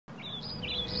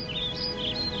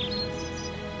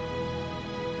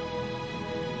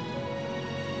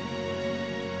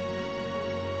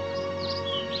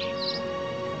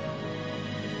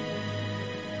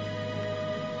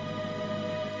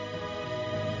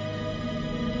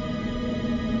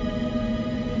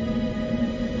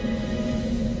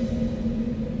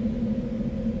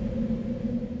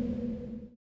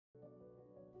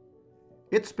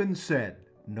It's been said,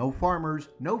 no farmers,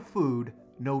 no food,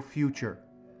 no future.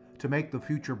 To make the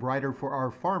future brighter for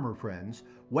our farmer friends,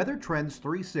 Weather Trends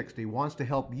 360 wants to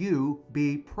help you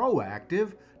be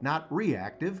proactive, not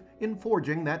reactive, in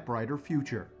forging that brighter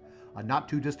future. A not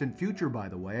too distant future, by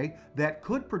the way, that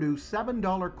could produce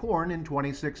 $7 corn in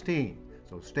 2016.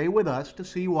 So stay with us to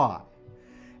see why.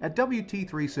 At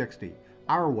WT360,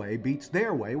 our way beats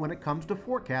their way when it comes to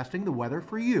forecasting the weather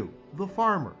for you, the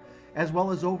farmer, as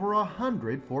well as over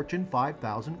 100 Fortune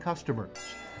 5000 customers.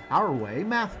 Our way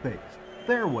math-based,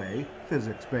 their way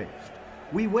physics-based.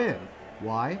 We win.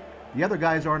 Why? The other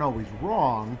guys aren't always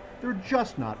wrong, they're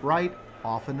just not right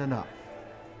often enough.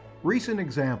 Recent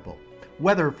example,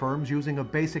 weather firms using a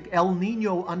basic El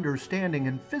Nino understanding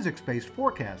in physics-based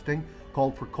forecasting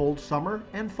called for cold summer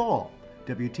and fall.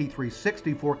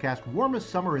 WT360 forecast warmest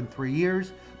summer in 3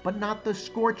 years, but not the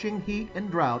scorching heat and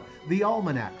drought the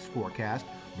almanacs forecast,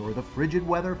 nor the frigid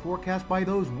weather forecast by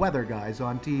those weather guys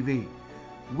on TV.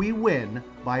 We win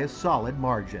by a solid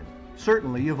margin.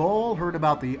 Certainly you've all heard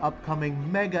about the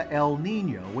upcoming mega El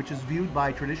Nino, which is viewed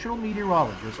by traditional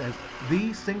meteorologists as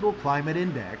the single climate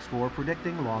index for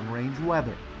predicting long-range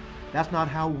weather. That's not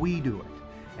how we do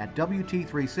it. At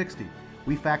WT360,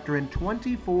 we factor in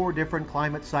 24 different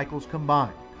climate cycles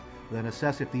combined, then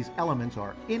assess if these elements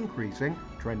are increasing,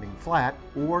 trending flat,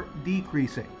 or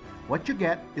decreasing. What you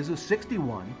get is a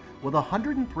 61 with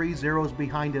 103 zeros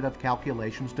behind it of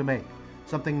calculations to make,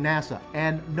 something NASA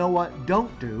and NOAA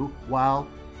don't do while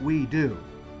we do.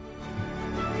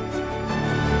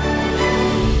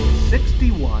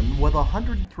 61 with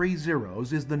 103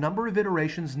 zeros is the number of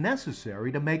iterations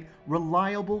necessary to make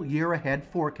reliable year-ahead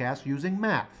forecasts using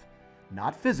math,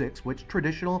 not physics, which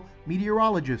traditional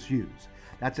meteorologists use.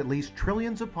 That's at least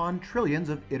trillions upon trillions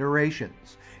of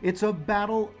iterations. It's a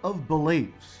battle of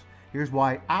beliefs. Here's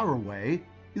why our way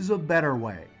is a better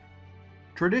way.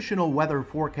 Traditional weather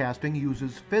forecasting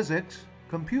uses physics,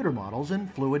 computer models, and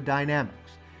fluid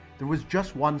dynamics. If there was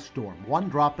just one storm, one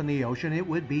drop in the ocean, it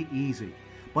would be easy.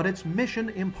 But it's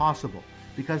mission impossible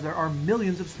because there are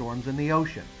millions of storms in the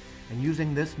ocean. And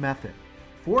using this method,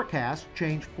 forecasts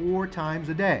change 4 times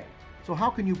a day. So how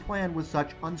can you plan with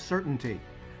such uncertainty?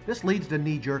 This leads to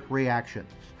knee-jerk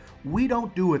reactions. We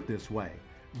don't do it this way.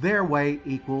 Their way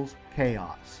equals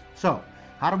chaos. So,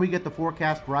 how do we get the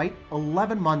forecast right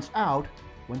 11 months out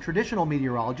when traditional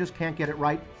meteorologists can't get it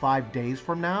right 5 days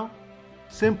from now?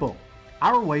 Simple.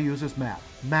 Our way uses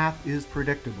math. Math is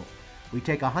predictable. We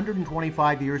take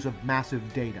 125 years of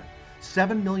massive data,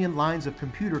 7 million lines of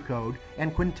computer code,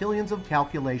 and quintillions of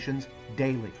calculations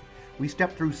daily. We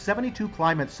step through 72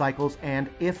 climate cycles and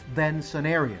if-then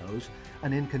scenarios,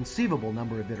 an inconceivable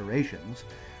number of iterations.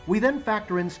 We then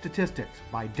factor in statistics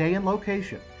by day and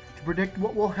location to predict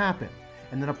what will happen,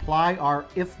 and then apply our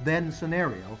if-then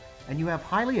scenario, and you have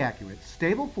highly accurate,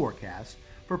 stable forecasts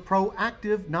for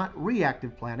proactive, not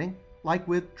reactive planning, like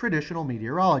with traditional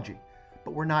meteorology.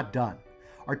 But we're not done.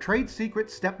 Our trade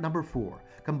secret step number 4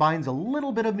 combines a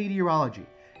little bit of meteorology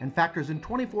and factors in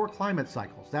 24 climate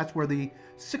cycles. That's where the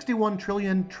 61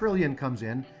 trillion comes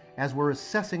in, as we're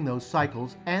assessing those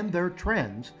cycles and their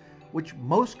trends, which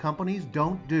most companies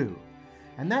don't do.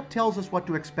 And that tells us what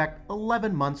to expect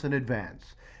 11 months in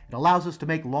advance. It allows us to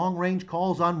make long-range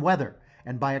calls on weather,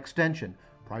 and by extension,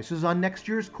 prices on next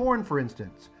year's corn, for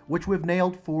instance, which we've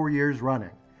nailed 4 years running.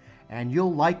 And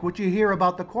you'll like what you hear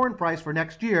about the corn price for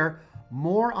next year.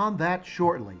 More on that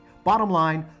shortly. Bottom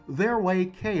line, their way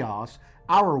chaos,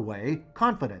 our way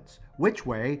confidence. Which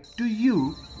way do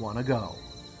you want to go?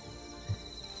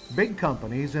 Big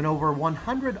companies and over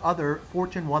 100 other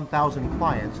Fortune 1000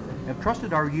 clients have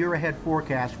trusted our year-ahead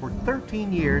forecast for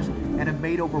 13 years and have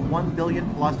made over $1 billion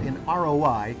plus in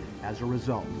ROI as a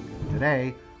result.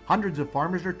 Today, hundreds of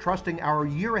farmers are trusting our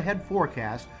year-ahead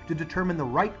forecast to determine the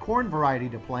right corn variety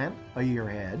to plant a year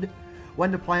ahead,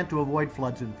 when to plant to avoid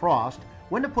floods and frost,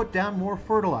 when to put down more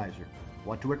fertilizer,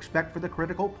 what to expect for the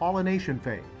critical pollination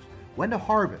phase, when to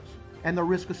harvest, and the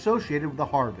risk associated with the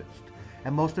harvest,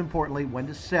 and most importantly, when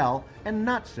to sell and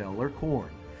not sell their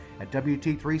corn. At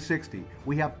WT360,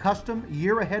 we have custom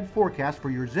year-ahead forecasts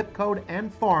for your zip code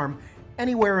and farm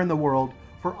anywhere in the world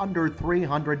for under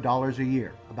 $300 a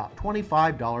year, about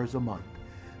 $25 a month.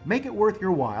 Make it worth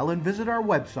your while and visit our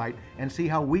website and see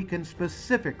how we can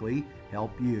specifically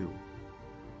help you.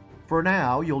 For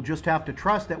now, you'll just have to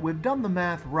trust that we've done the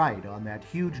math right on that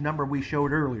huge number we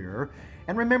showed earlier,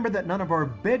 and remember that none of our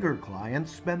bigger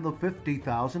clients spend the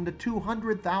 $50,000 to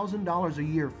 $200,000 a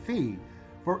year fee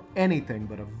for anything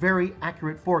but a very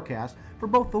accurate forecast for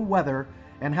both the weather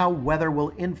and how weather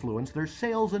will influence their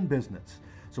sales and business.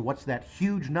 So what's that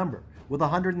huge number with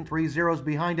 103 zeros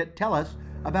behind it tell us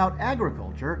about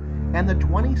agriculture and the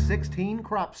 2016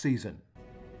 crop season?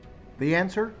 The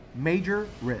answer: major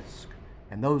risk.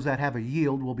 And those that have a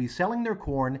yield will be selling their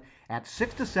corn at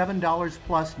 $6 to $7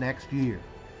 plus next year.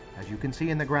 As you can see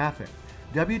in the graphic,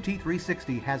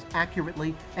 WT360 has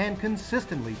accurately and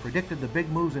consistently predicted the big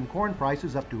moves in corn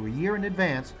prices up to a year in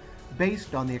advance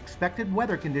based on the expected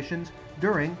weather conditions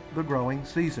during the growing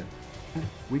season.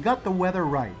 We got the weather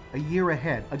right a year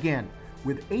ahead, again,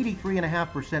 with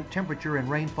 83.5% temperature and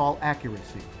rainfall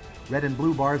accuracy. Red and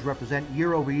blue bars represent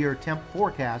year-over-year temp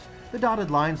forecast, the dotted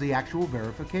lines the actual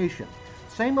verification.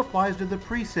 Same applies to the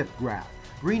precip graph.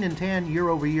 Green and tan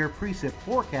year-over-year precip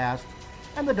forecast,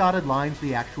 and the dotted lines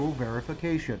the actual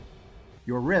verification.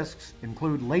 Your risks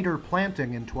include later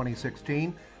planting in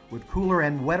 2016, with cooler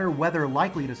and wetter weather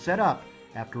likely to set up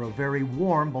after a very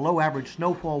warm, below-average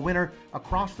snowfall winter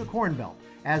across the Corn Belt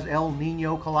as El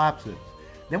Nino collapses.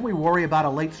 Then we worry about a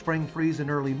late spring freeze in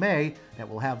early May that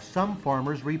will have some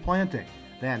farmers replanting.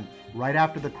 Then, right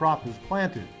after the crop is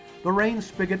planted, the rain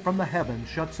spigot from the heavens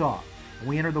shuts off, and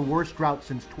we enter the worst drought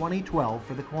since 2012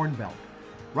 for the Corn Belt.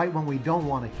 Right when we don't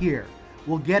want to hear.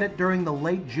 We'll get it during the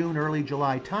late June, early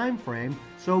July time frame,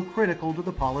 so critical to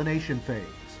the pollination phase.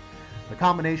 The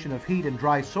combination of heat and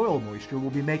dry soil moisture will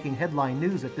be making headline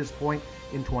news at this point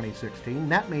in 2016.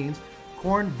 That means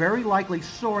corn very likely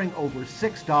soaring over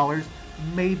 $6,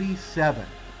 maybe $7.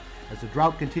 As the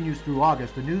drought continues through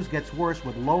August, the news gets worse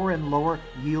with lower and lower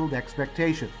yield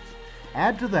expectations.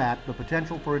 Add to that the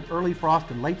potential for an early frost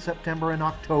in late September and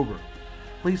October.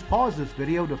 Please pause this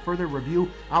video to further review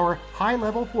our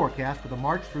high-level forecast for the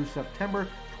March through September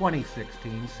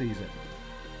 2016 season.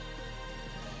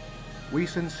 We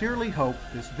sincerely hope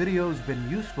this video has been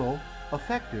useful,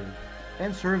 effective,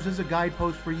 and serves as a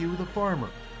guidepost for you, the farmer,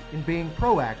 in being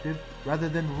proactive rather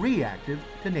than reactive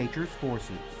to nature's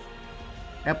forces.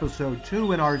 Episode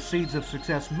 2 in our Seeds of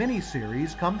Success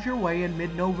mini-series comes your way in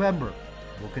mid-November.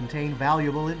 It will contain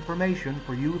valuable information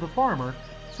for you, the farmer,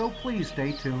 so please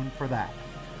stay tuned for that.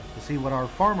 To see what our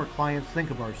farmer clients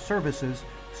think of our services,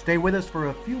 stay with us for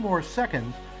a few more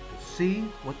seconds to see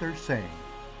what they're saying.